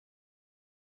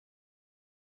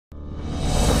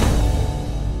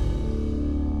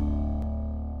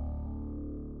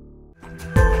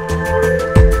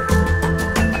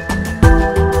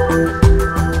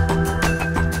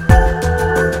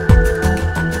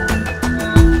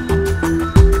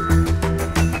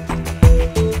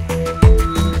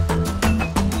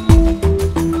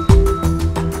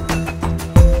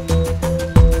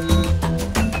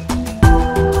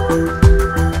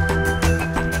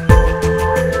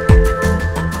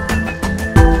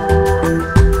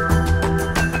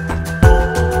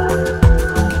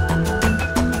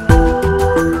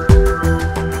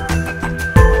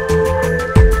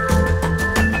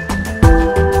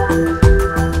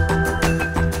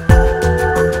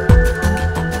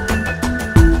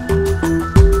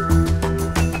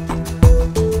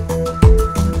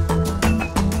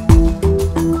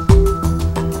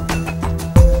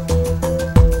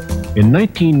In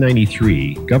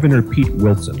 1993, Governor Pete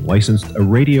Wilson licensed a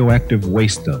radioactive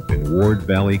waste dump in Ward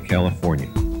Valley, California.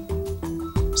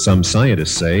 Some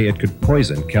scientists say it could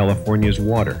poison California's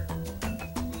water.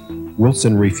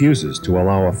 Wilson refuses to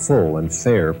allow a full and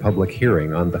fair public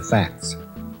hearing on the facts.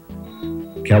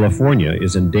 California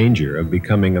is in danger of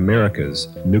becoming America's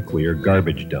nuclear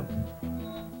garbage dump.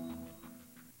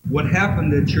 What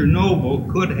happened at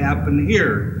Chernobyl could happen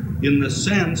here, in the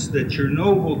sense that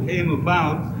Chernobyl came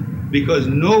about because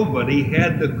nobody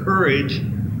had the courage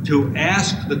to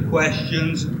ask the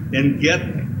questions and get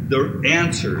the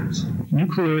answers.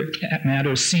 Nuclear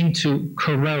matters seem to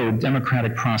corrode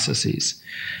democratic processes.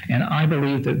 And I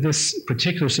believe that this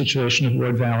particular situation of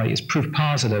Ward Valley is proof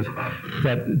positive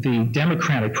that the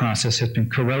democratic process has been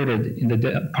corroded in the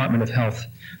Department of Health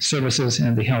Services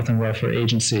and the Health and Welfare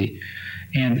Agency.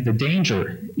 And the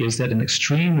danger is that an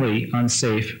extremely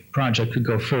unsafe project could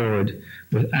go forward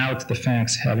without the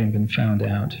facts having been found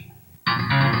out.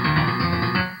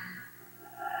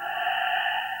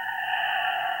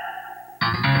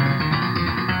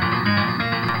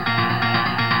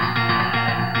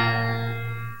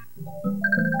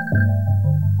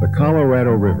 The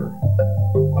Colorado River,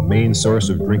 a main source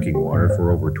of drinking water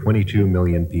for over 22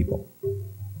 million people.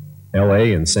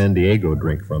 LA and San Diego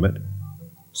drink from it.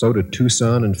 So do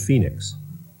Tucson and Phoenix,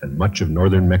 and much of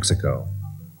northern Mexico.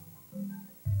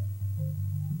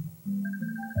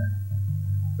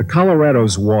 The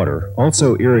Colorado's water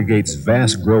also irrigates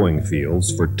vast growing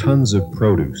fields for tons of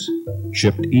produce,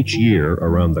 shipped each year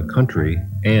around the country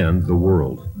and the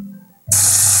world.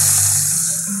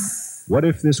 What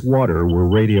if this water were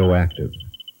radioactive?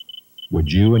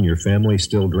 Would you and your family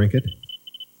still drink it?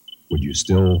 Would you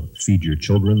still feed your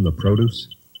children the produce?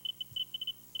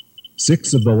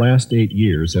 6 of the last 8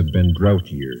 years have been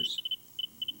drought years.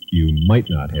 You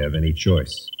might not have any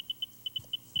choice.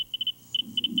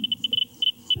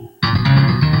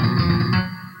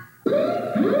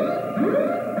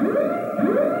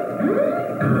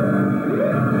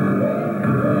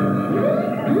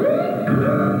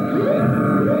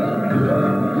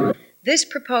 This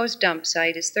proposed dump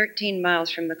site is 13 miles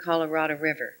from the Colorado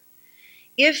River.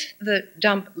 If the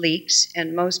dump leaks,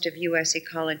 and most of U.S.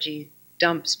 ecology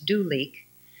dumps do leak,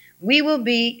 we will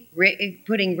be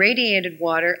putting radiated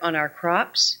water on our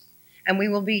crops, and we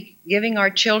will be giving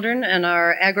our children and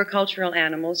our agricultural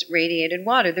animals radiated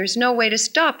water. There's no way to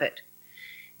stop it.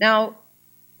 Now,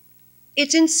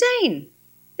 it's insane.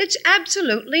 It's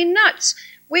absolutely nuts.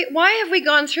 Why have we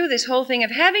gone through this whole thing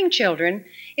of having children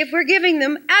if we're giving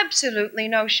them absolutely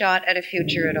no shot at a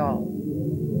future at all?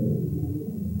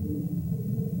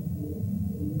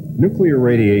 Nuclear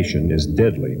radiation is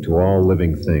deadly to all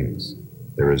living things.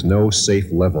 There is no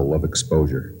safe level of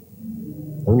exposure.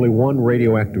 Only one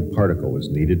radioactive particle is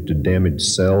needed to damage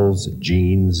cells,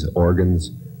 genes,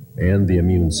 organs, and the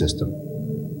immune system.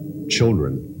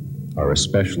 Children are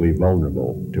especially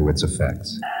vulnerable to its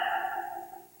effects.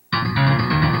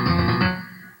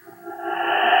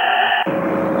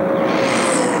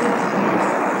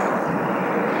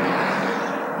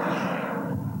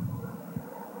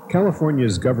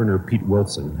 California's Governor Pete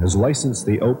Wilson has licensed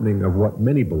the opening of what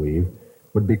many believe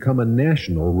would become a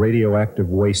national radioactive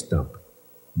waste dump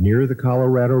near the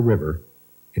Colorado River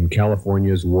in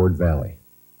California's Ward Valley.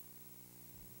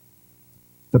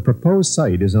 The proposed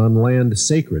site is on land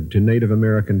sacred to Native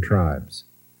American tribes,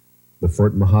 the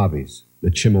Fort Mojaves,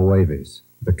 the Chemehueves,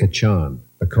 the Quechan,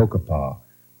 the Cocopah,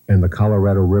 and the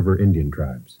Colorado River Indian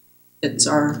tribes. It's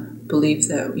our belief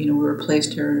that, we're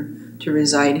placed here to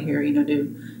reside here,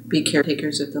 to be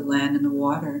caretakers of the land and the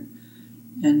water.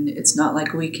 And it's not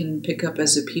like we can pick up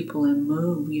as a people and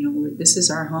move. This is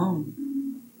our home.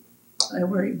 I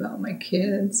worry about my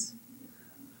kids.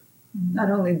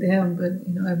 Not only them, but,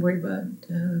 I worry about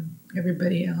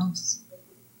everybody else.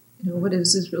 What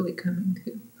is this really coming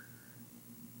to?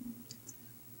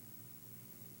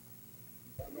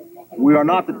 We are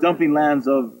not the dumping lands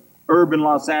of urban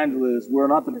Los Angeles. We're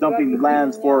not the dumping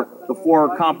lands for the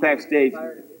 4 compact states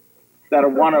that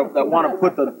want to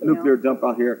put the nuclear dump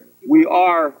out here. We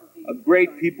are a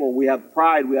great people. We have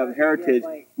pride. We have heritage.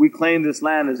 We claim this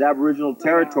land as Aboriginal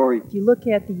territory. If you look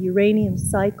at the uranium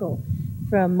cycle,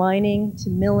 from mining to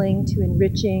milling to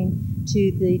enriching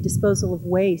to the disposal of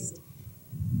waste,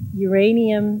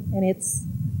 uranium and its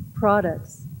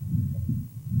products,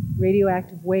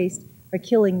 radioactive waste, are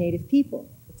killing Native people.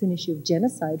 It's an issue of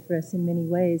genocide for us in many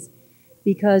ways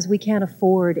because we can't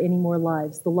afford any more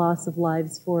lives, the loss of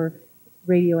lives for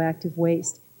radioactive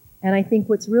waste. And I think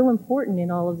what's real important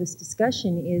in all of this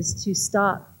discussion is to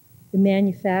stop the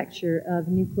manufacture of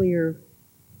nuclear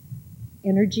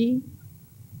energy,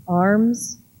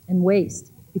 arms, and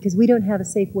waste. because we don't have a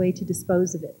safe way to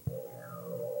dispose of it.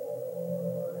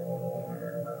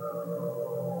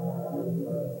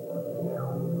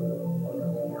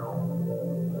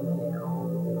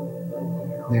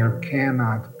 There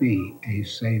cannot be a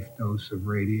safe dose of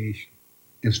radiation.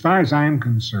 As far as I'm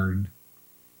concerned,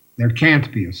 there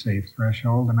can't be a safe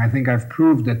threshold, and I think I've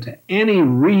proved it to any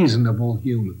reasonable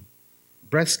human.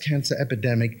 Breast cancer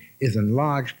epidemic is in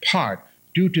large part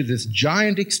due to this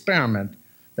giant experiment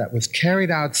that was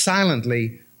carried out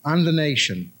silently on the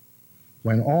nation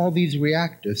when all these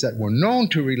reactors that were known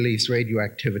to release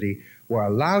radioactivity were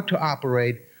allowed to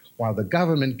operate while the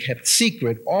government kept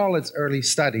secret all its early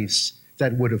studies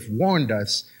that would have warned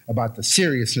us about the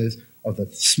seriousness of the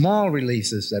small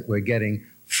releases that we're getting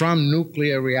from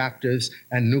nuclear reactors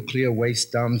and nuclear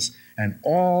waste dumps and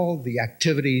all the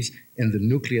activities in the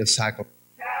nuclear cycle.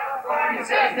 California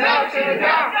says no to the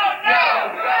dump.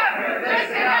 No, Governor,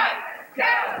 listen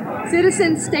up.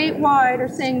 Citizens statewide are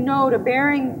saying no to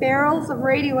burying barrels of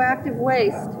radioactive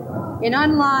waste in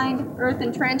unlined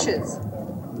earthen trenches.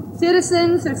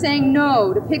 Citizens are saying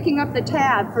no to picking up the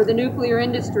tab for the nuclear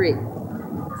industry.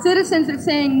 Citizens are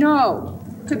saying no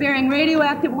to burying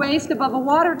radioactive waste above a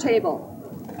water table.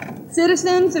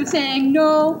 Citizens are saying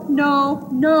no, no,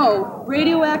 no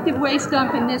radioactive waste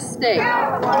dump in this state.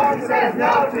 California says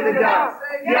no to the dump.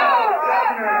 Yo,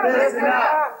 Governor, listen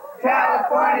up.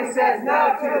 California says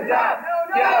no to the dump.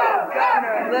 Yo,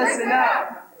 Governor, listen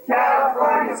up.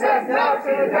 California says no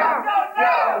to the dump.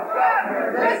 Yo, Governor,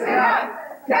 listen up.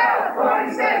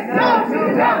 California says no to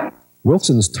the dump.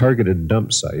 Wilson's targeted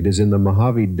dump site is in the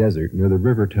Mojave Desert near the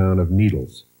river town of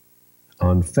Needles,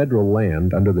 on federal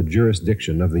land under the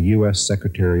jurisdiction of the U.S.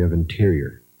 Secretary of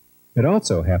Interior. It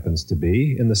also happens to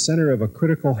be in the center of a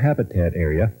critical habitat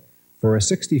area for a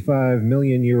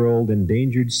 65-million-year-old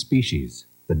endangered species,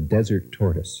 the desert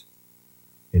tortoise.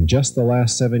 In just the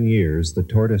last 7 years, the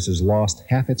tortoise has lost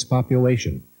half its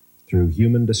population through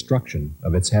human destruction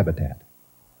of its habitat.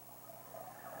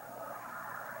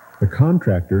 The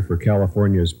contractor for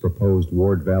California's proposed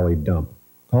Ward Valley dump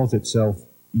calls itself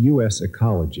U.S.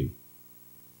 Ecology.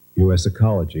 U.S.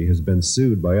 Ecology has been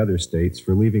sued by other states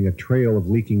for leaving a trail of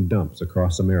leaking dumps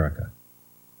across America.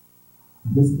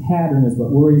 This pattern is what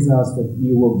worries us, that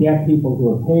you will get people who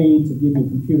are paid to give you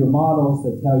computer models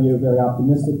that tell you very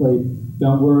optimistically,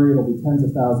 don't worry, it'll be tens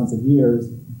of thousands of years.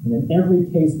 And in every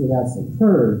case where that's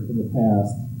occurred in the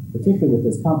past, particularly with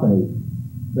this company,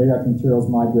 radioactive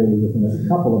materials migrated within a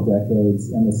couple of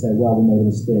decades, and they say, well, we made a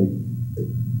mistake.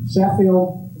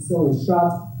 Sheffield facility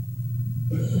shut,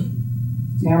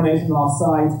 contamination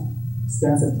off-site,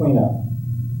 extensive cleanup.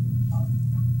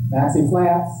 Maxey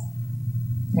Flats,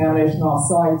 contamination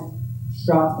off-site,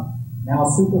 shut, now a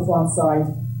Superfund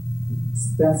site,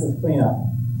 extensive cleanup.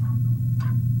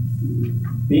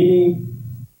 Beatty,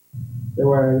 there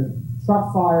were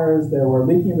truck fires, there were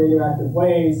leaking radioactive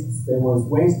wastes, there was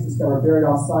waste discovered buried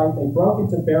off-site. They broke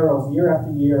into barrels year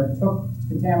after year, took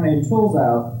contaminated tools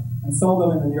out, and sold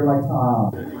them in the nearby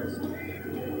town.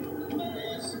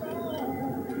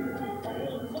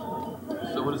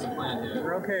 So what is the plan here?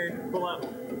 We're okay, pull up.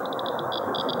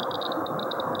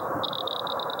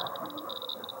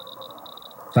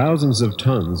 Thousands of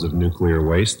tons of nuclear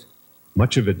waste,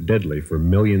 much of it deadly for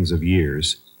millions of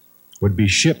years, would be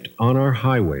shipped on our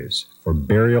highways for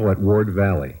burial at Ward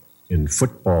Valley in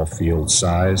football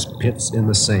field-sized pits in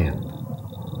the sand.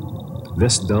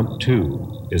 This dump,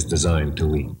 too, is designed to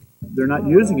leak. They're not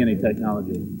using any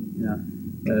technology.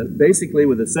 Basically,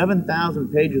 with the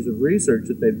 7,000 pages of research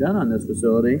that they've done on this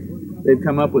facility, they've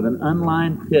come up with an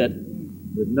unlined pit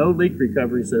with no leak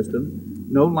recovery system,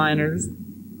 no liners,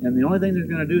 and the only thing they're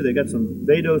going to do, they got some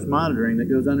VADOS monitoring that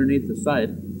goes underneath the site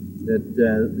that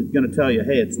is going to tell you,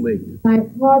 hey, it's leaked. I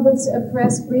applaud this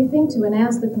press briefing to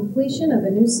announce the completion of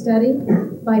a new study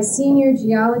by senior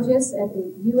geologists at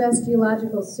the U.S.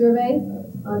 Geological Survey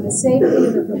on the safety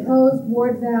of the proposed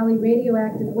Ward Valley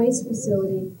radioactive waste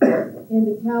facility in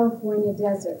the California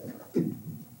desert.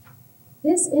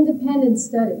 This independent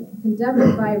study,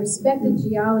 conducted by respected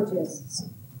geologists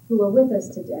who are with us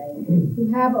today,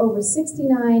 who have over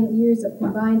 69 years of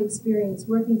combined experience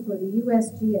working for the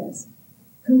USGS,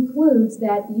 concludes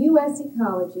that U.S.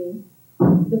 Ecology,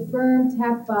 the firm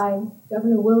tapped by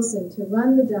Governor Wilson to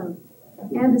run the dump,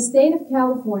 and the state of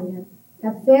California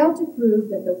have failed to prove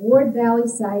that the Ward Valley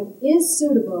site is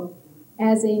suitable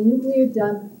as a nuclear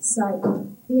dump site.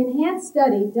 The enhanced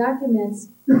study documents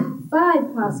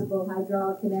 5 possible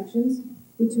hydraulic connections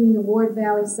between the Ward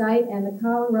Valley site and the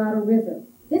Colorado River.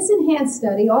 This enhanced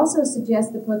study also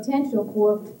suggests the potential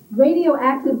for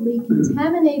radioactively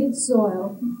contaminated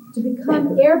soil to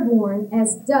become airborne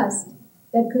as dust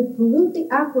that could pollute the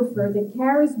aquifer that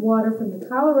carries water from the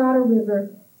Colorado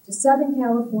River to Southern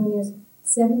California's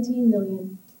 17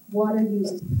 million water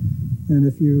users. And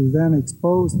if you then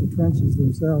expose the trenches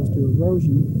themselves to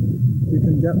erosion, you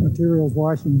can get materials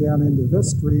washing down into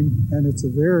this stream, and it's a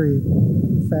very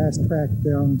fast track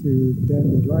down to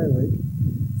Danby Dry Lake.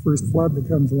 First flood that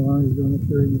comes along is going to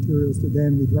carry materials to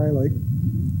Danby Dry Lake.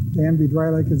 Danby Dry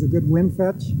Lake is a good wind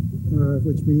fetch,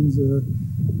 which means the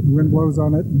wind blows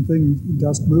on it and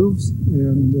dust moves,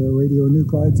 and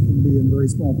radionuclides can be in very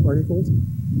small particles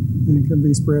and can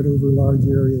be spread over large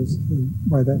areas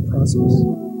by that process.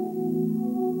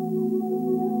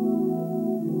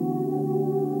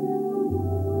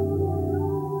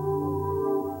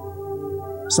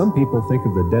 Some people think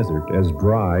of the desert as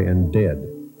dry and dead.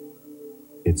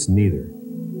 It's neither.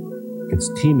 It's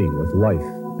teeming with life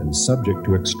and subject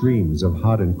to extremes of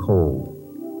hot and cold,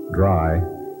 dry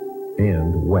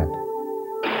and wet.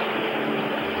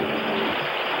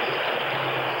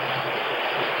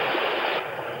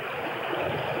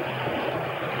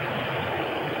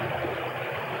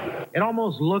 It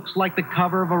almost looks like the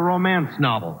cover of a romance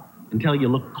novel until you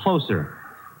look closer.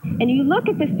 And you look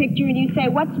at this picture and you say,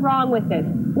 what's wrong with this?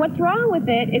 What's wrong with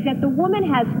it is that the woman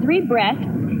has 3 breasts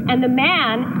and the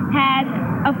man has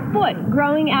a foot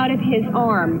growing out of his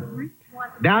arm.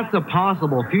 That's a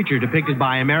possible future depicted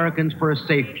by Americans for a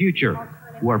Safe Future,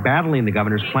 who are battling the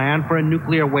governor's plan for a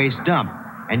nuclear waste dump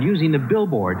and using the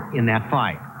billboard in that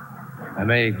fight. I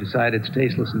may decide it's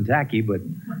tasteless and tacky, but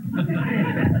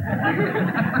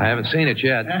I haven't seen it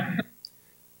yet.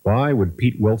 Why would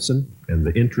Pete Wilson and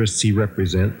the interests he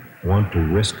represents want to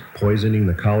risk poisoning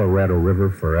the Colorado River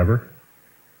forever?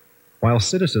 While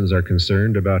citizens are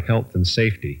concerned about health and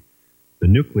safety, the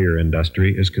nuclear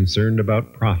industry is concerned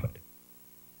about profit.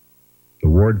 The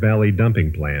Ward Valley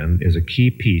dumping plan is a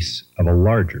key piece of a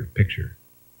larger picture.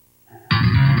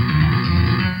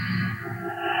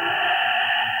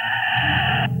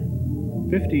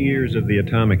 "50 years of the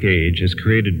atomic age has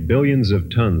created billions of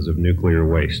tons of nuclear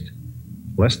waste.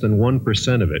 Less than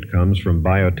 1% of it comes from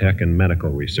biotech and medical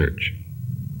research.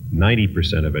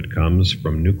 90% of it comes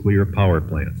from nuclear power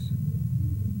plants.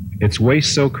 It's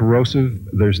waste so corrosive,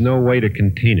 there's no way to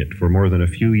contain it for more than a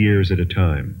few years at a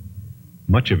time.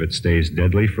 Much of it stays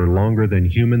deadly for longer than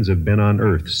humans have been on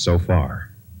Earth so far.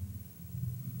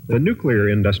 The nuclear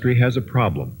industry has a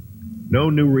problem. No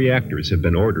new reactors have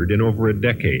been ordered in over a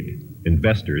decade.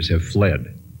 Investors have fled.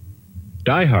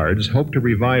 Diehards hope to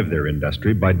revive their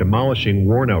industry by demolishing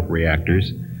worn-out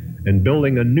reactors and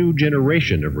building a new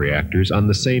generation of reactors on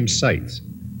the same sites,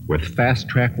 with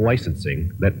fast-track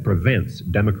licensing that prevents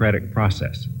democratic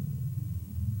process.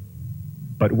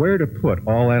 But where to put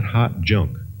all that hot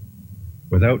junk?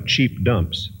 Without cheap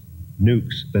dumps,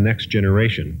 nukes, the next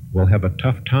generation, will have a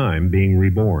tough time being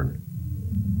reborn.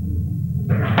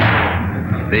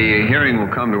 The hearing will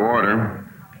come to order.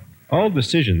 All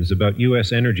decisions about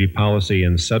U.S. energy policy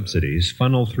and subsidies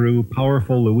funnel through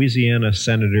powerful Louisiana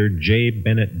Senator J.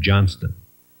 Bennett Johnston,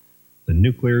 the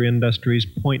nuclear industry's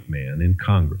point man in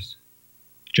Congress.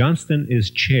 Johnston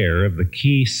is chair of the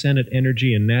key Senate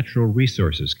Energy and Natural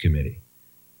Resources Committee.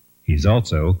 He's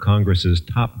also Congress's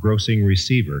top-grossing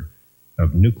receiver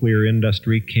of nuclear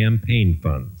industry campaign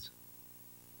funds.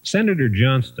 Senator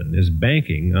Johnston is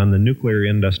banking on the nuclear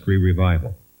industry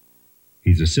revival.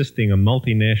 He's assisting a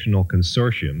multinational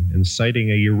consortium in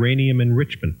siting a uranium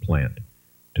enrichment plant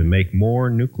to make more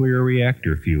nuclear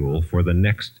reactor fuel for the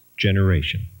next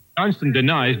generation. Johnston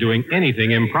denies doing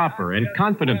anything improper and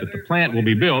confident that the plant will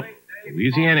be built.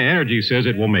 Louisiana Energy says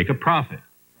it will make a profit.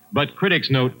 But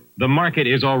critics note the market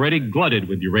is already glutted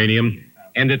with uranium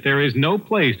and that there is no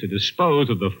place to dispose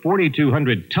of the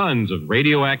 4,200 tons of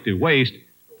radioactive waste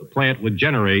the plant would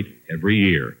generate every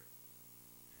year.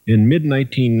 In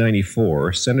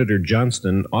mid-1994, Senator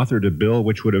Johnston authored a bill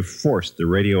which would have forced the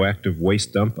radioactive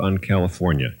waste dump on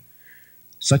California.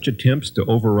 Such attempts to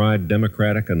override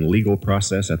democratic and legal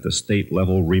process at the state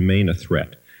level remain a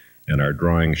threat and are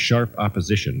drawing sharp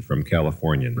opposition from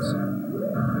Californians.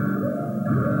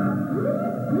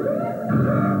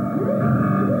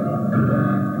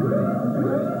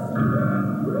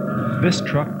 This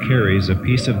truck carries a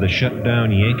piece of the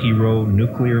shut-down Yankee Row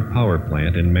nuclear power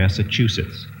plant in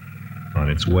Massachusetts on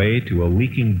its way to a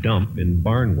leaking dump in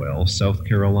Barnwell, South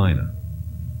Carolina.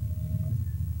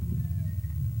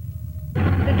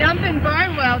 The dump in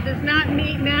Barnwell does not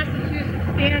meet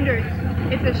Massachusetts standards.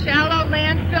 It's a shallow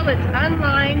landfill, it's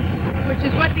unlined, which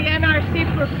is what the NRC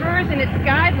prefers in its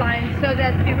guidelines so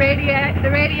that the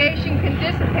radiation can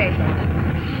dissipate.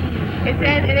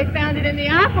 And they found it in the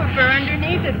aquifer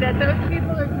underneath it that those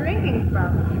people are drinking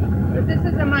from. But this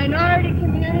is a minority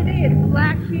community. It's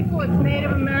black people, it's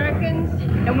Native Americans,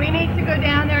 and we need to go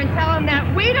down there and tell them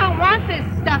that we don't want this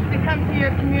stuff to come to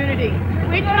your community.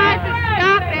 We tried to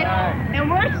stop it, and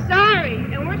we're sorry.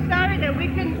 And we're sorry that we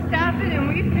couldn't stop it, and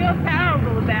we feel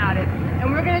terrible about it.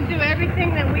 And we're going to do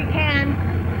everything that we can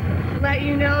to let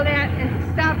you know that and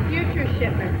to stop future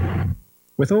shipments.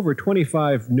 With over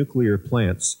 25 nuclear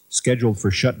plants scheduled for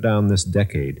shutdown this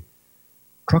decade,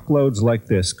 truckloads like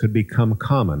this could become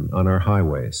common on our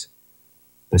highways.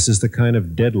 This is the kind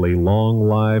of deadly,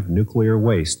 long-lived nuclear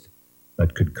waste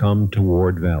that could come to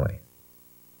Ward Valley.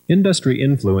 Industry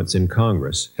influence in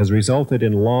Congress has resulted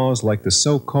in laws like the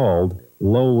so-called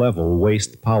Low-Level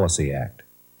Waste Policy Act.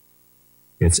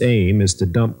 Its aim is to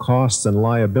dump costs and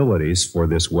liabilities for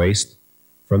this waste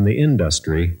from the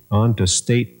industry onto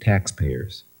state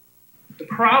taxpayers. The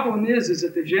problem is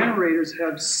that the generators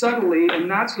have subtly and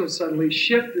not so subtly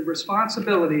shifted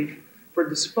responsibility for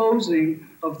disposing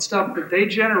of stuff that they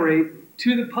generate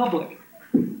to the public.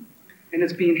 And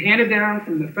it's being handed down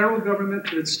from the federal government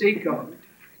to the state government.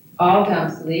 All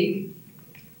dumps leak.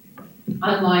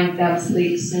 Unlined dumps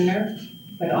leak sooner,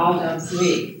 but all dumps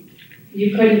leak.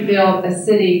 You couldn't build a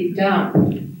city dump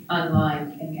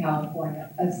unlined in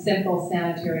California. A simple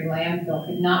sanitary landfill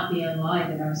could not be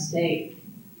unlined in our state.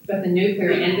 But the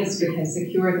nuclear industry has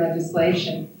secured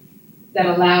legislation that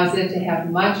allows it to have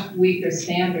much weaker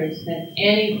standards than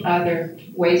any other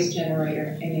waste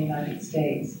generator in the United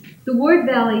States. The Ward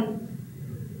Valley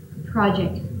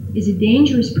project is a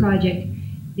dangerous project,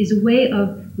 is a way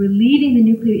of relieving the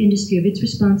nuclear industry of its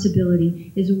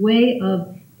responsibility, is a way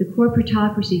of the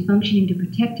corporatocracy functioning to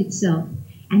protect itself,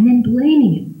 and then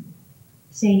blaming it,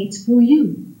 saying it's for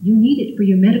you. You need it for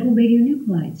your medical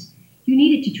radionuclides. You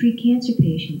need it to treat cancer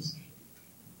patients.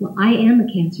 Well, I am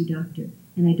a cancer doctor,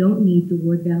 and I don't need the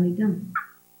Ward Valley dump.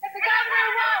 If the governor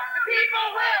won't, the people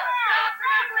will. Stop the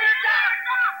nuclear dump.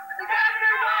 If the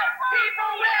governor won't,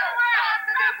 people will. Stop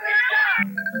the nuclear dump.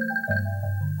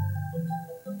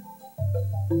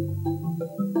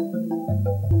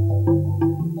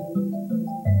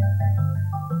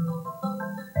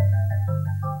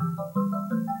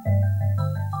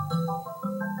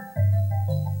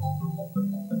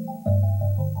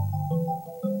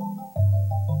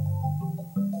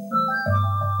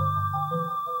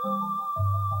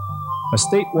 A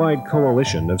statewide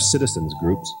coalition of citizens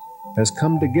groups has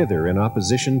come together in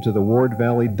opposition to the Ward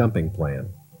Valley dumping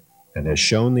plan and has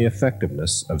shown the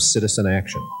effectiveness of citizen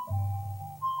action.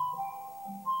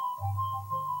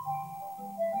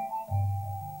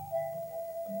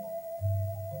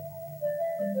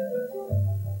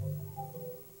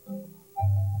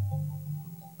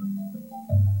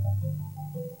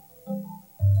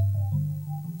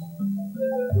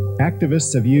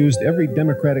 Activists have used every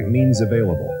democratic means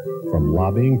available, from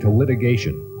lobbying to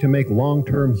litigation, to make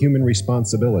long-term human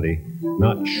responsibility,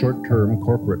 not short-term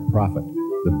corporate profit,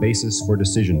 the basis for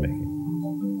decision-making.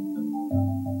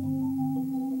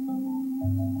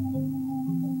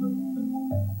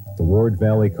 The Ward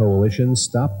Valley Coalition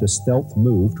stopped a stealth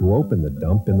move to open the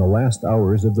dump in the last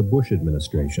hours of the Bush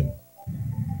administration.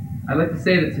 I'd like to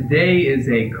say that today is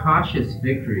a cautious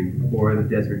victory for the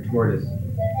desert tortoise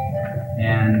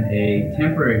and a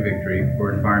temporary victory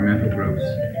for environmental groups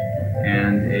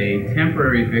and a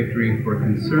temporary victory for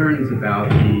concerns about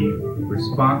the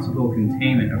responsible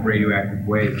containment of radioactive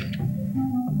waste.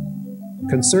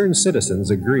 Concerned citizens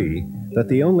agree that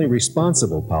the only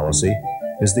responsible policy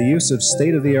is the use of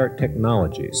state-of-the-art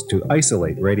technologies to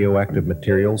isolate radioactive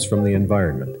materials from the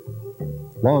environment.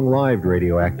 Long-lived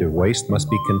radioactive waste must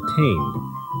be contained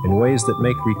in ways that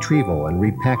make retrieval and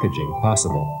repackaging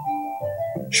possible.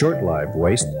 Short-lived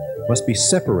waste must be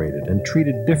separated and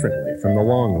treated differently from the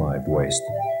long-lived waste.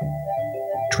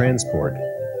 Transport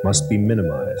must be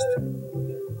minimized.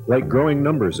 Like growing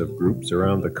numbers of groups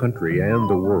around the country and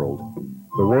the world,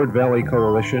 the Ward Valley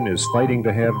Coalition is fighting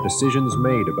to have decisions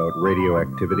made about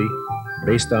radioactivity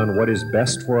based on what is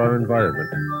best for our environment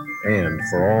and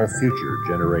for all future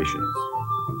generations.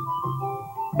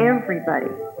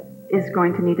 Everybody is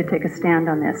going to need to take a stand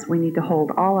on this. We need to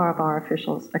hold all of our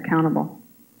officials accountable.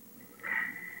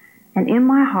 And in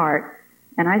my heart,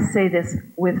 and I say this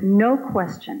with no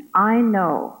question, I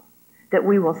know that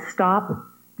we will stop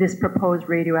this proposed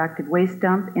radioactive waste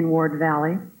dump in Ward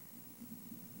Valley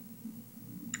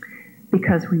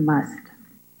because we must.